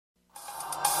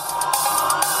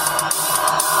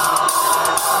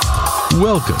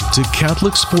Welcome to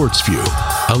Catholic Sports View,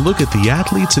 a look at the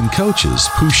athletes and coaches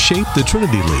who shaped the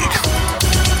Trinity League.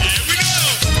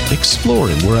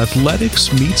 Exploring where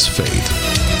athletics meets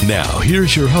faith. Now,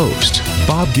 here's your host,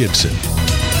 Bob Gibson.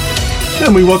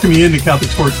 And we welcome you into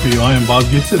Catholic Sports View. I am Bob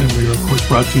Gibson, and we are, of course,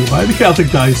 brought to you by the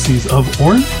Catholic Diocese of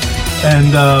Orange.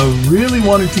 And really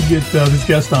wanted to get this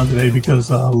guest on today because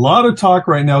a lot of talk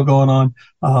right now going on,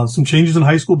 some changes in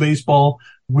high school baseball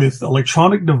with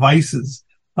electronic devices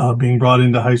being brought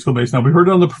into high school baseball. Now, we heard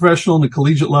it on the professional and the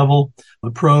collegiate level, the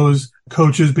pros,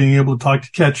 coaches being able to talk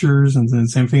to catchers, and then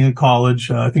same thing in college.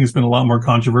 I think it's been a lot more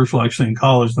controversial actually in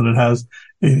college than it has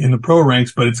in the pro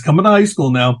ranks, but it's coming to high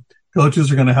school now.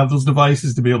 Coaches are going to have those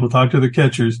devices to be able to talk to their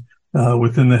catchers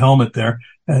within the helmet there.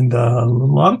 And a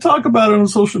lot of talk about it on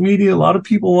social media. A lot of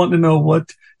people want to know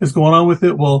what is going on with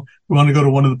it. Well, we want to go to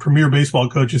one of the premier baseball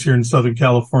coaches here in Southern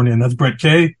California, and that's Brett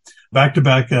Kay.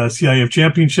 Back-to-back CIF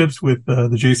championships with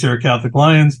the Serra Catholic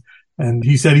Lions. And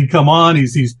he said he'd come on.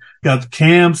 He's got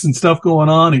camps and stuff going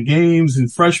on and games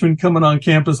and freshmen coming on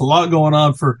campus. A lot going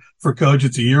on for Coach.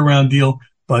 It's a year-round deal,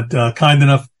 but kind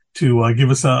enough to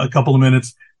give us a couple of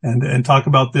minutes and talk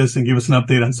about this and give us an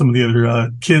update on some of the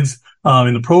other kids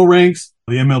in the pro ranks,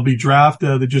 the MLB draft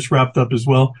that just wrapped up as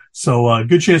well. So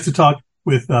good chance to talk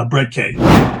with Brett Kay.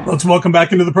 Let's welcome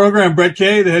back into the program Brett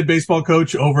Kay, the head baseball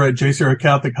coach over at Serra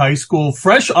Catholic High School.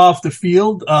 Fresh off the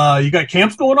field, you got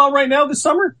camps going on right now this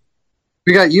summer?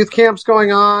 We got youth camps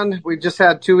going on. We just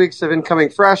had 2 weeks of incoming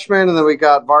freshmen, and then we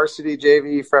got varsity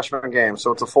JV freshman games.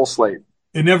 So it's a full slate.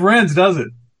 It never ends, does it?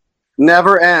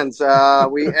 Never ends.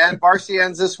 Varsity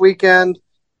ends this weekend,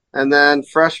 and then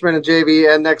freshman and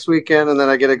JV end next weekend, and then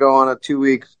I get to go on a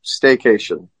 2-week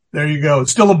staycation. There you go.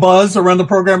 Still a buzz around the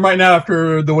program right now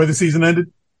after the way the season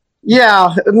ended?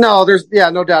 Yeah, no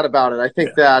doubt about it. I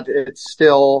think that it's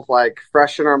still like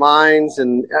fresh in our minds,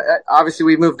 and obviously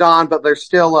we moved on, but there's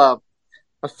still a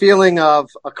feeling of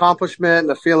accomplishment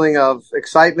and a feeling of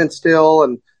excitement still.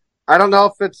 And I don't know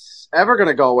if it's ever going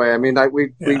to go away. I mean,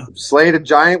 we slayed a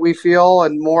giant, we feel,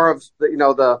 and more of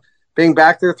the being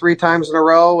back there 3 times in a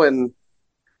row and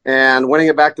winning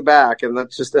it back to back. And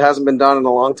that's just, it hasn't been done in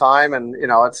a long time. And,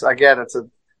 it's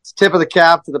a tip of the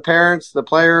cap to the parents, the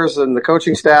players, and the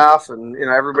coaching staff, and,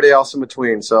 everybody else in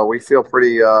between. So we feel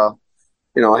pretty, I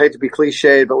hate to be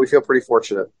cliched, but we feel pretty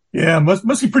fortunate. Yeah,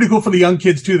 must be pretty cool for the young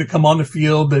kids too that come on the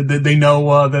field. That they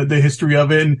know the history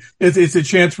of it, and it's a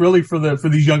chance really for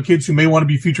these young kids who may want to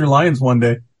be future Lions one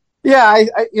day. Yeah,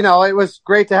 it was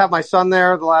great to have my son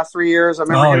there the last 3 years. I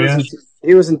remember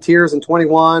he was in tears in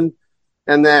 21,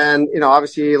 and then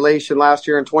obviously elation last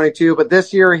year in 22. But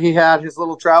this year he had his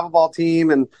little travel ball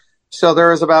team, and so there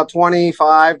was about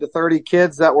 25 to 30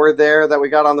 kids that were there that we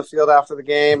got on the field after the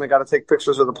game and got to take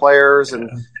pictures of the players and.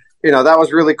 That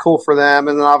was really cool for them.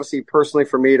 And then obviously personally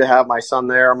for me to have my son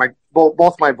there,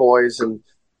 both my boys and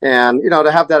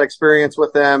to have that experience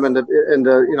with them and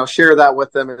to share that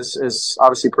with them is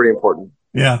obviously pretty important.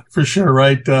 Yeah, for sure.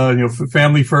 Right.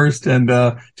 Family first, and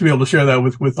to be able to share that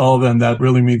with all of them, that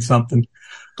really means something.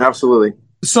 Absolutely.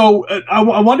 So I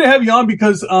wanted to have you on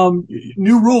because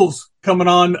new rules coming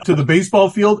on to the baseball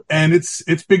field, and it's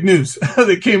big news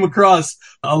that came across.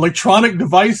 Electronic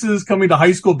devices coming to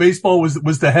high school baseball was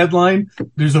the headline.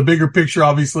 There's a bigger picture,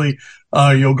 obviously,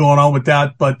 going on with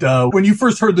that. But when you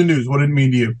first heard the news, what did it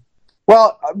mean to you?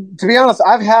 Well, to be honest,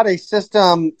 I've had a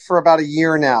system for about a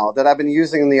year now that I've been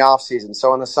using in the off season.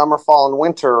 So in the summer, fall, and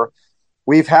winter,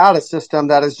 we've had a system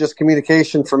that is just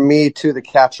communication from me to the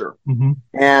catcher. Mm-hmm.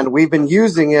 And we've been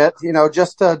using it,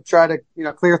 just to try to,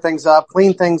 clear things up,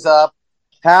 clean things up,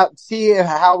 see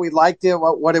how we liked it,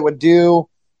 what it would do,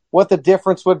 what the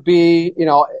difference would be,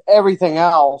 everything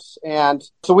else. And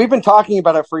so we've been talking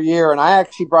about it for a year. And I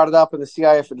actually brought it up in the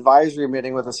CIF advisory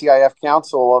meeting with the CIF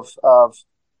council of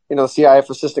the CIF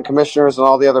assistant commissioners and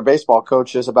all the other baseball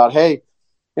coaches about, hey,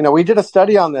 we did a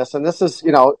study on this, and this is,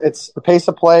 it's the pace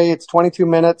of play. It's 22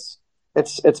 minutes.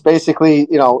 It's basically,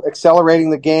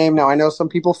 accelerating the game. Now, I know some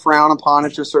people frown upon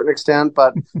it to a certain extent,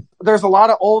 but there's a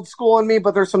lot of old school in me,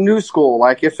 but there's some new school.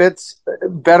 Like if it's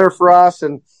better for us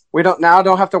and we don't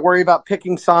have to worry about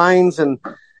picking signs and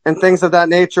things of that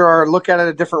nature or look at it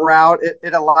a different route,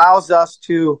 it allows us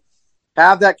to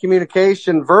have that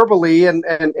communication verbally and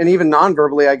even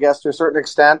non-verbally, I guess, to a certain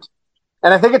extent.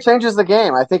 And I think it changes the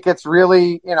game. I think it's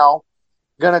really, going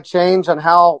to change on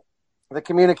how the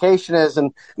communication is.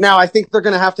 And now I think they're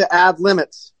going to have to add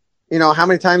limits, how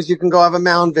many times you can go have a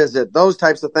mound visit, those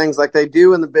types of things like they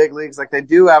do in the big leagues, like they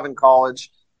do have in college.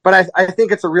 But I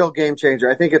think it's a real game changer.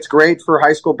 I think it's great for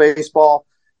high school baseball,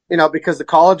 because the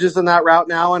college is in that route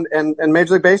now and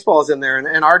Major League Baseball is in there.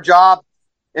 And our job,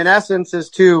 in essence, is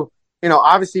to,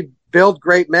 obviously build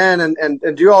great men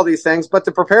and do all these things, but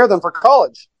to prepare them for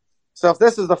college. So if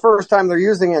this is the first time they're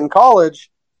using it in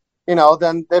college,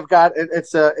 then they've got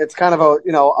it's kind of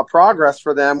a progress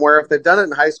for them, where if they've done it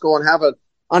in high school and have an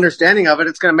understanding of it,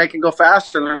 it's going to make it go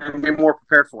faster and they're going to be more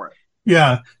prepared for it.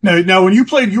 Yeah. Now when you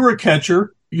played, you were a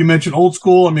catcher. You mentioned old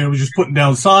school. I mean, it was just putting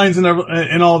down signs and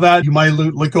all that. You might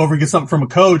look over and get something from a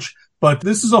coach, but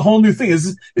this is a whole new thing.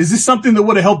 Is this something that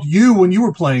would have helped you when you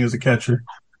were playing as a catcher?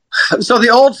 So the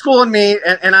old school in me,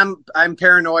 and I'm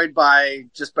paranoid by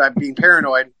being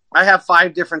paranoid. I have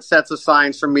 5 different sets of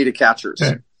signs from me to catchers,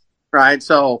 okay. Right?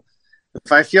 So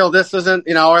if I feel this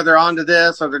isn't, or they're onto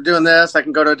this or they're doing this, I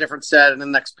can go to a different set in the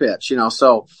next pitch,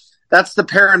 So that's the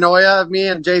paranoia of me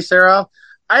and Jay Serra.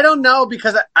 I don't know,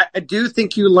 because I do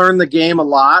think you learn the game a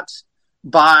lot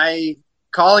by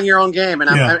calling your own game. And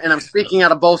I'm speaking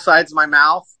out of both sides of my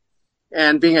mouth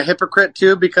and being a hypocrite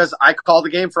too, because I call the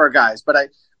game for our guys. But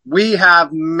we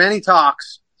have many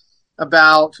talks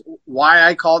about why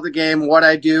I call the game, what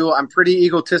I do. I'm pretty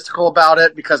egotistical about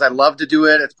it because I love to do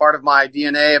it. It's part of my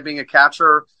DNA of being a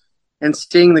catcher and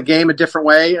seeing the game a different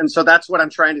way. And so that's what I'm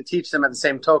trying to teach them at the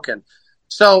same token.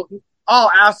 So I'll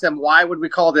ask them, why would we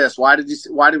call this? Why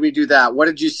did we do that? What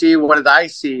did you see? What did I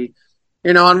see?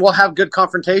 And we'll have good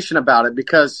confrontation about it,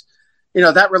 because,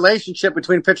 that relationship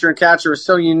between pitcher and catcher is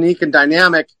so unique and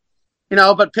dynamic,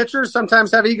 but pitchers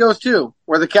sometimes have egos too,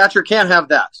 where the catcher can't have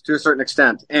that to a certain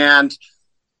extent. And,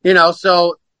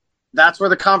 so that's where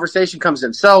the conversation comes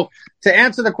in. So to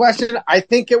answer the question, I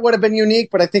think it would have been unique,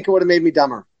 but I think it would have made me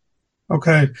dumber.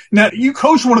 Okay. Now, you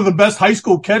coached one of the best high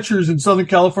school catchers in Southern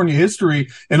California history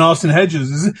in Austin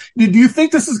Hedges. Do you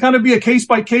think this is going to be a case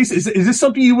by case? Is this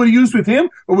something you would have used with him,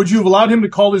 or would you have allowed him to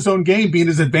call his own game, being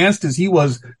as advanced as he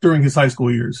was during his high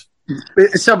school years?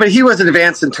 But he wasn't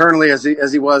advanced internally as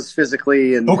he was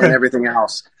physically and everything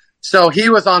else. So he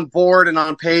was on board and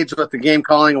on page with the game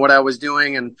calling and what I was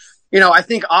doing. And, I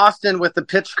think Austin with the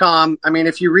PitchCom, I mean,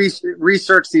 if you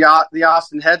research the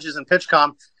Austin Hedges and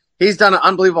PitchCom, he's done an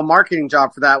unbelievable marketing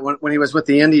job for that when he was with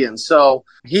the Indians. So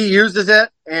he uses it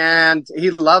and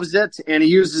he loves it, and he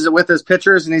uses it with his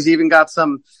pitchers, and he's even got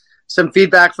some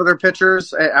feedback for their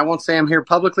pitchers. I won't say them here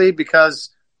publicly because,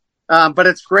 but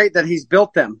it's great that he's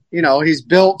built them. He's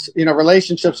built,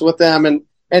 relationships with them, and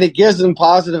it gives them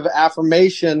positive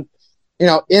affirmation,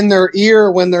 in their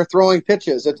ear when they're throwing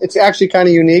pitches. It's actually kind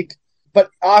of unique. But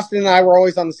Austin and I were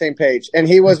always on the same page, and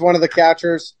he was one of the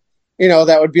catchers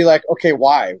that would be like, okay,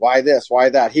 why this, why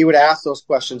that? He would ask those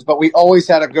questions, but we always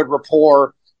had a good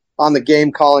rapport on the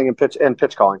game calling and pitch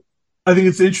calling. I think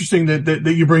it's interesting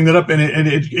that you bring that up, and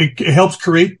it helps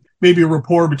create maybe a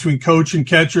rapport between coach and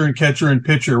catcher and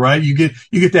pitcher, right? You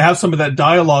get to have some of that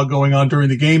dialogue going on during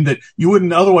the game that you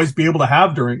wouldn't otherwise be able to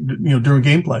have during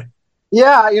gameplay.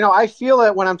 Yeah. I feel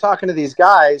it when I'm talking to these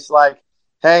guys, like,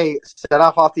 hey, set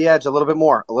off the edge a little bit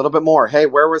more. Hey,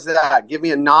 where was that? Give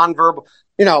me a nonverbal,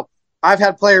 I've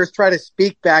had players try to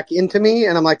speak back into me,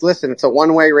 and I'm like, listen, it's a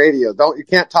one-way radio. You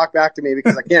can't talk back to me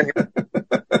because I can't hear.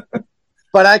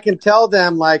 But I can tell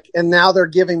them, like, and now they're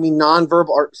giving me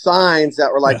nonverbal signs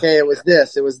that were like, hey, it was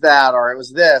this, it was that, or it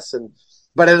was this.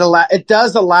 But it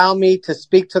does allow me to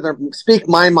speak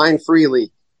my mind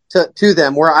freely to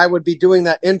them, where I would be doing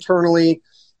that internally,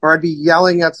 or I'd be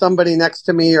yelling at somebody next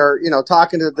to me, or,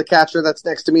 talking to the catcher that's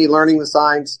next to me, learning the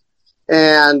signs.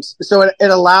 And so it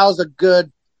allows a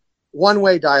good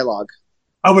one-way dialogue.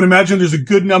 I would imagine there's a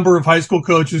good number of high school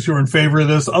coaches who are in favor of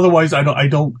this. Otherwise, I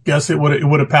don't guess it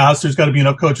would have passed. There's got to be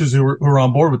enough coaches who are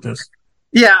on board with this.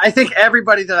 Yeah, I think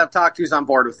everybody that I've talked to is on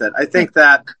board with it. I think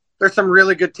that there's some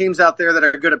really good teams out there that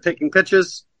are good at picking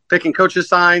pitches, picking coaches'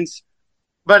 signs.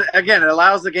 But again, it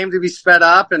allows the game to be sped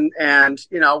up, and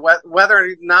whether or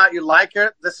not you like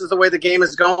it, this is the way the game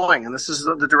is going, and this is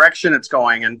the direction it's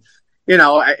going. And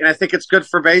and I think it's good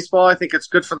for baseball. I think it's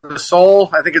good for the soul.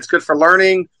 I think it's good for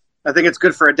learning. I think it's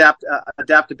good for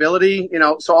adaptability.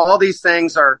 So all these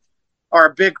things are a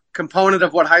big component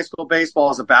of what high school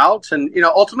baseball is about. And,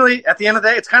 ultimately, at the end of the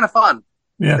day, it's kind of fun.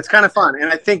 Yeah. It's kind of fun.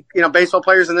 And I think, baseball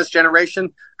players in this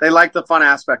generation, they like the fun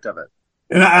aspect of it.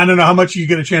 And I don't know how much you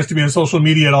get a chance to be on social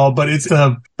media at all, but it's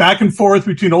back and forth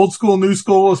between old school, new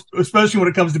school, especially when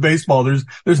it comes to baseball.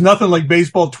 There's nothing like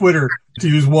baseball Twitter, to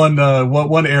use one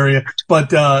area.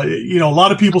 But, a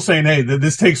lot of people saying, hey,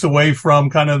 this takes away from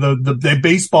kind of the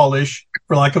baseball-ish,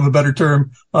 for lack of a better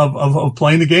term, of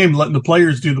playing the game, letting the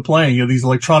players do the playing. These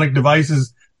electronic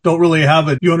devices don't really have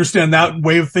it. Do you understand that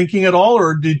way of thinking at all?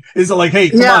 Or is it like, hey,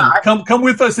 come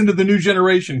with us into the new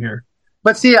generation here?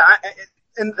 But see,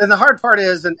 And the hard part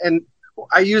is, and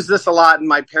I use this a lot in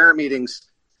my parent meetings,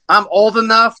 I'm old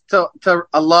enough to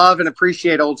love and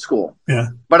appreciate old school. Yeah.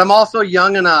 But I'm also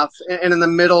young enough and in the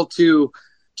middle to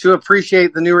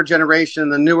appreciate the newer generation,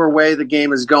 the newer way the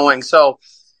game is going. So,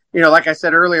 like I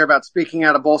said earlier about speaking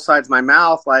out of both sides of my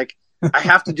mouth, like I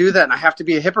have to do that, and I have to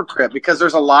be a hypocrite because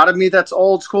there's a lot of me that's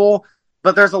old school,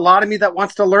 but there's a lot of me that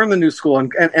wants to learn the new school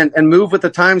and move with the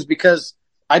times, because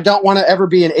I don't want to ever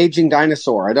be an aging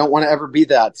dinosaur. I don't want to ever be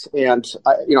that. And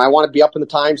I want to be up in the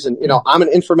times, and, I'm an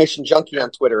information junkie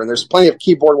on Twitter, and there's plenty of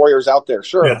keyboard warriors out there.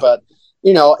 Sure. Yeah. But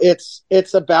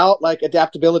it's about like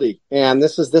adaptability, and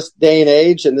this is this day and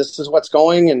age, and this is what's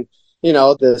going. And,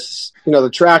 the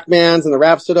TrackMans and the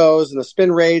Rhapsodos and the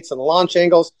spin rates and the launch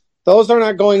angles, those are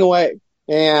not going away.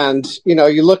 And,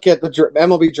 you look at the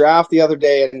MLB draft the other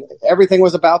day, and everything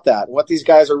was about that. What these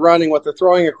guys are running, what they're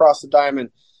throwing across the diamond,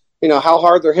 how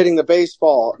hard they're hitting the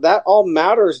baseball. That all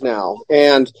matters now.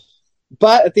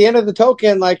 But at the end of the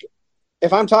token, like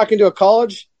if I'm talking to a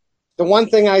college, the one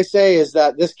thing I say is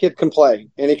that this kid can play,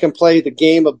 and he can play the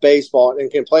game of baseball,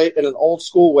 and can play it in an old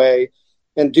school way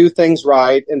and do things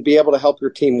right and be able to help your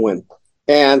team win.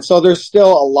 And so there's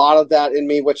still a lot of that in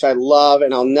me, which I love,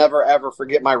 and I'll never, ever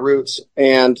forget my roots.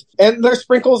 And there's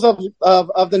sprinkles of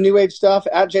the new age stuff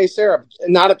at J. Serra.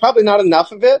 Probably not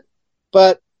enough of it,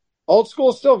 but old school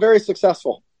is still very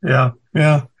successful. Yeah,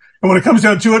 yeah. And when it comes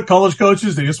down to it, college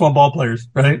coaches, they just want ball players,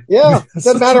 right? Yeah,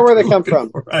 doesn't matter where they come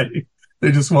from. Right.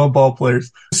 They just want ball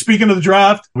players. Speaking of the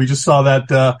draft, we just saw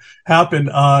that happen.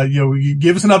 You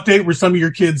give us an update where some of your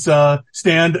kids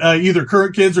stand, either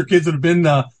current kids or kids that have been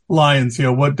Lions.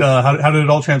 How did it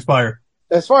all transpire?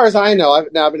 As far as I know,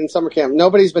 I've been in summer camp.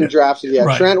 Nobody's been drafted yet.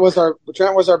 Right. Trent was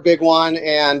our big one,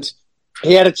 and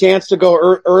he had a chance to go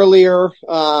earlier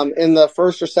in the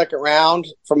first or second round,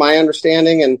 from my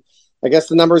understanding, and I guess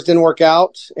the numbers didn't work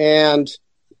out. And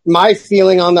my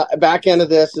feeling on the back end of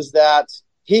this is that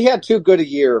he had too good a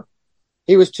year.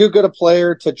 He was too good a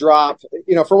player to drop,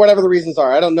 for whatever the reasons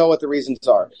are. I don't know what the reasons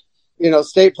are.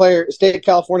 State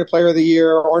California Player of the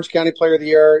Year, Orange County Player of the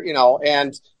Year,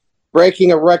 and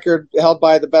breaking a record held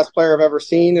by the best player I've ever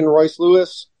seen in Royce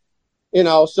Lewis.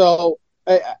 So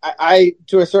I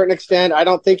to a certain extent, I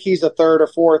don't think he's a third or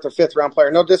fourth or fifth round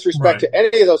player. No disrespect to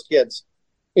any of those kids,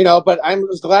 but I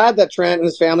was glad that Trent and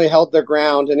his family held their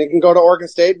ground, and he can go to Oregon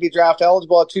State and be draft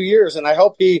eligible at 2 years. And I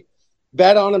hope he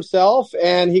bet on himself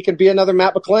and he can be another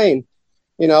Matt McClain,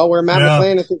 where Matt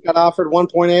McClain, I think, got offered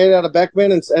 1.8 out of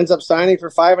Beckman and ends up signing for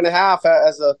 5.5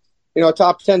 as a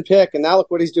top 10 pick. And now look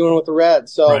what he's doing with the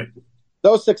Reds. So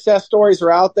those success stories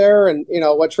are out there. And,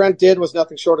 what Trent did was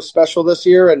nothing short of special this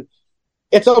year. And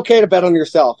it's okay to bet on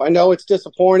yourself. I know it's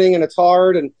disappointing and it's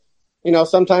hard. And,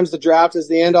 sometimes the draft is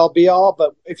the end all be all.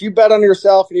 But if you bet on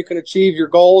yourself and you can achieve your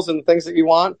goals and the things that you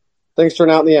want, things turn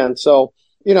out in the end. So,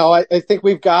 I think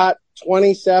we've got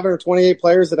 27 or 28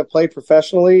 players that have played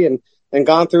professionally and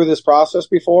gone through this process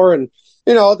before. And,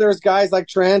 there's guys like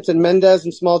Trent and Mendez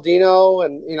and Smaldino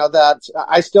and, that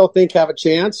I still think have a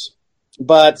chance.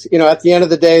 But, at the end of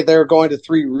the day, they're going to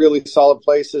three really solid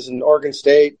places in Oregon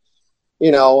State,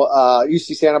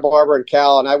 UC Santa Barbara and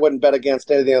Cal. And I wouldn't bet against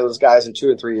any of those guys in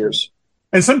 2 and 3 years.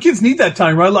 And some kids need that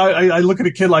time, right? I look at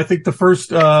a kid, I think the first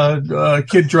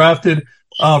kid drafted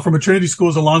from a Trinity school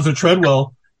is Alonzo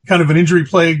Treadwell. Kind of an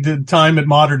injury-plagued time at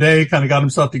Mater Dei, kind of got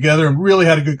himself together and really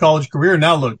had a good college career.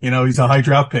 Now look, he's a high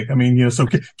draft pick. I mean, so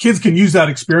kids can use that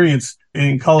experience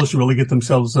in college to really get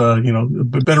themselves,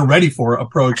 better ready for a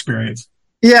pro experience.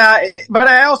 Yeah, but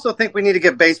I also think we need to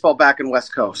get baseball back in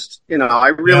West Coast. I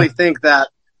really think that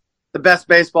the best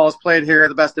baseball is played here,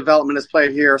 the best development is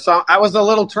played here. So I was a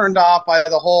little turned off by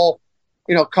the whole,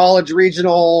 college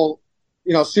regional,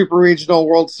 super regional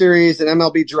World Series and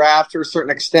MLB draft to a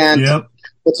certain extent. Yep.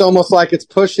 It's almost like it's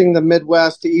pushing the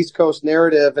Midwest to East Coast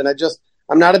narrative. And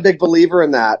I'm not a big believer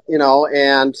in that,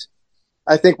 and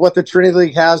I think what the Trinity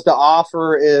League has to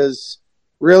offer is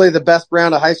really the best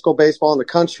brand of high school baseball in the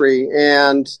country.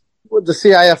 And with the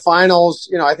CIF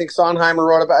finals, I think Sonheimer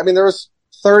wrote about, there was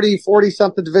 30, 40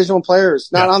 something Division I players,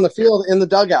 not on the field, in the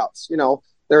dugouts.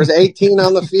 There was 18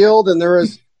 on the field, and there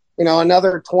was,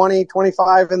 another 20,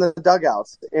 25 in the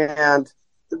dugouts. And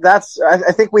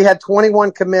I think we had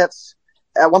 21 commits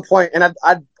at one point, and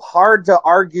I'd hard to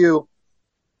argue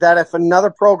that if another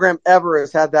program ever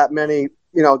has had that many,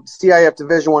 CIF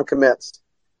Division I commits,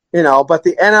 but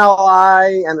the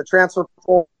NLI and the transfer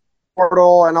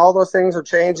portal and all those things are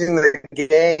changing the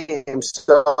game.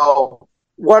 So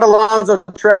what Alonzo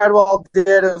Treadwell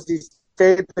did is he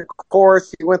stayed the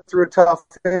course. He went through a tough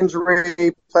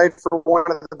injury, played for one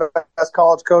of the best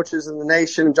college coaches in the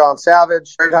nation, John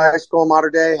Savage, great high school, Mater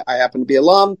Dei. I happen to be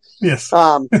alum. Yes.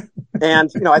 And,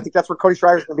 I think that's where Cody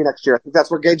Schreider's going to be next year. I think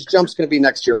that's where Gage Jump's going to be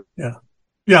next year. Yeah.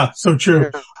 Yeah, so true.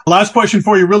 Yeah. Last question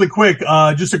for you really quick.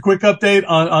 Just a quick update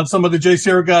on some of the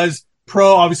Serra guys.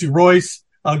 Pro, obviously Royce.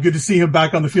 Good to see him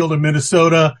back on the field in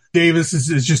Minnesota. Davis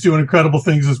is just doing incredible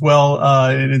things as well.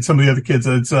 And some of the other kids.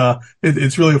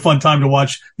 It's really a fun time to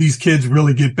watch these kids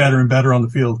really get better and better on the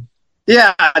field.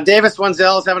 Yeah. Davis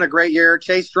Wenzel is having a great year.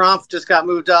 Chase Strumpf just got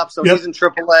moved up. So he's in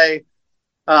AAA.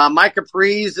 Mike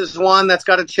Capriz is one that's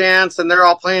got a chance, and they're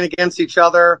all playing against each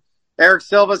other. Eric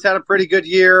Silva's had a pretty good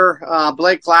year.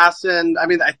 Blake Klassen. I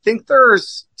mean, I think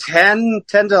there's 10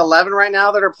 to 11 right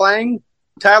now that are playing.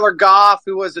 Tyler Goff,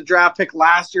 who was a draft pick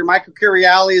last year. Michael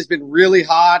Curiali has been really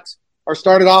hot, or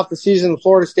started off the season in the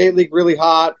Florida State League really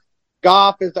hot.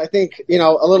 Goff is, I think,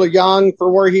 a little young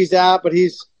for where he's at, but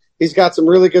he's got some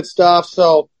really good stuff.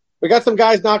 So we got some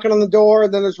guys knocking on the door.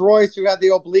 And then there's Royce, who had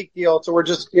the oblique deal. So we're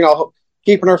just,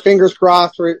 keeping our fingers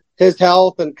crossed for his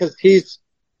health, and because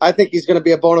I think he's going to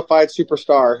be a bona fide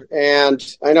superstar. And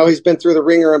I know he's been through the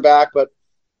ringer and back, but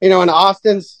and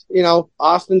Austin's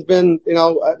been, in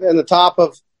the top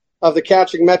of the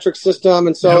catching metric system.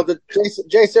 And so the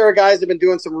Serra guys have been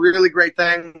doing some really great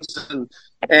things,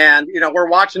 and we're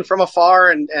watching from afar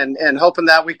and hoping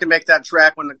that we can make that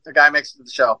track when the guy makes it to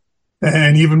the show.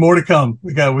 And even more to come.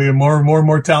 We have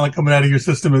more talent coming out of your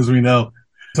system, as we know.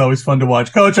 It's always fun to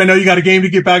watch. Coach, I know you got a game to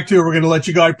get back to. We're going to let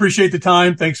you go. I appreciate the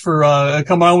time. Thanks for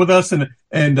coming on with us and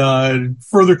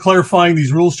further clarifying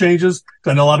these rules changes.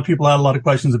 I know a lot of people had a lot of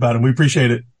questions about them. We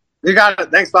appreciate it. You got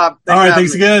it. Thanks, Bob. All right,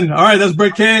 thanks again. All right, that's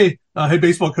Brett Kay, head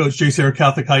baseball coach, Serra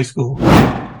Catholic High School.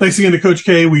 Thanks again to Coach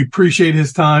Kay. We appreciate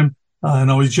his time and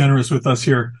always generous with us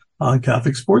here on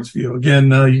Catholic Sports View.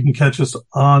 Again, you can catch us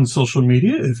on social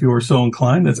media if you are so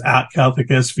inclined. That's at Catholic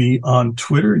SV on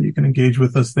Twitter. You can engage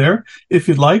with us there if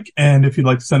you'd like. And if you'd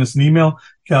like to send us an email,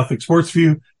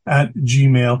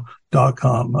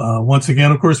 catholicsportsview@gmail.com. Once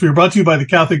again, of course, we are brought to you by the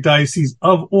Catholic Diocese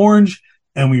of Orange,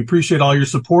 and we appreciate all your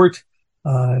support.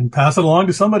 And pass it along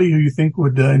to somebody who you think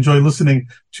would enjoy listening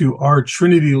to our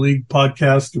Trinity League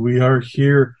podcast. We are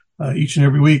here each and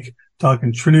every week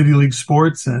talking Trinity League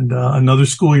sports, and another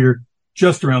school year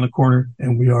just around the corner,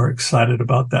 and we are excited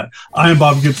about that. I am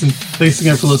Bob Gibson. Thanks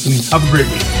again for listening. Have a great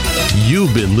week.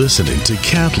 You've been listening to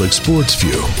Catholic Sports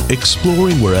View,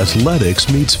 exploring where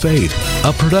athletics meets faith,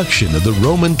 a production of the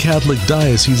Roman Catholic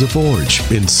Diocese of Orange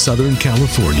in Southern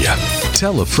California.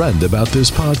 Tell a friend about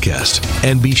this podcast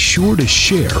and be sure to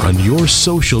share on your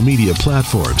social media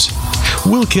platforms.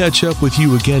 We'll catch up with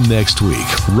you again next week,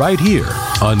 right here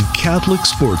on Catholic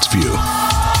Sports View.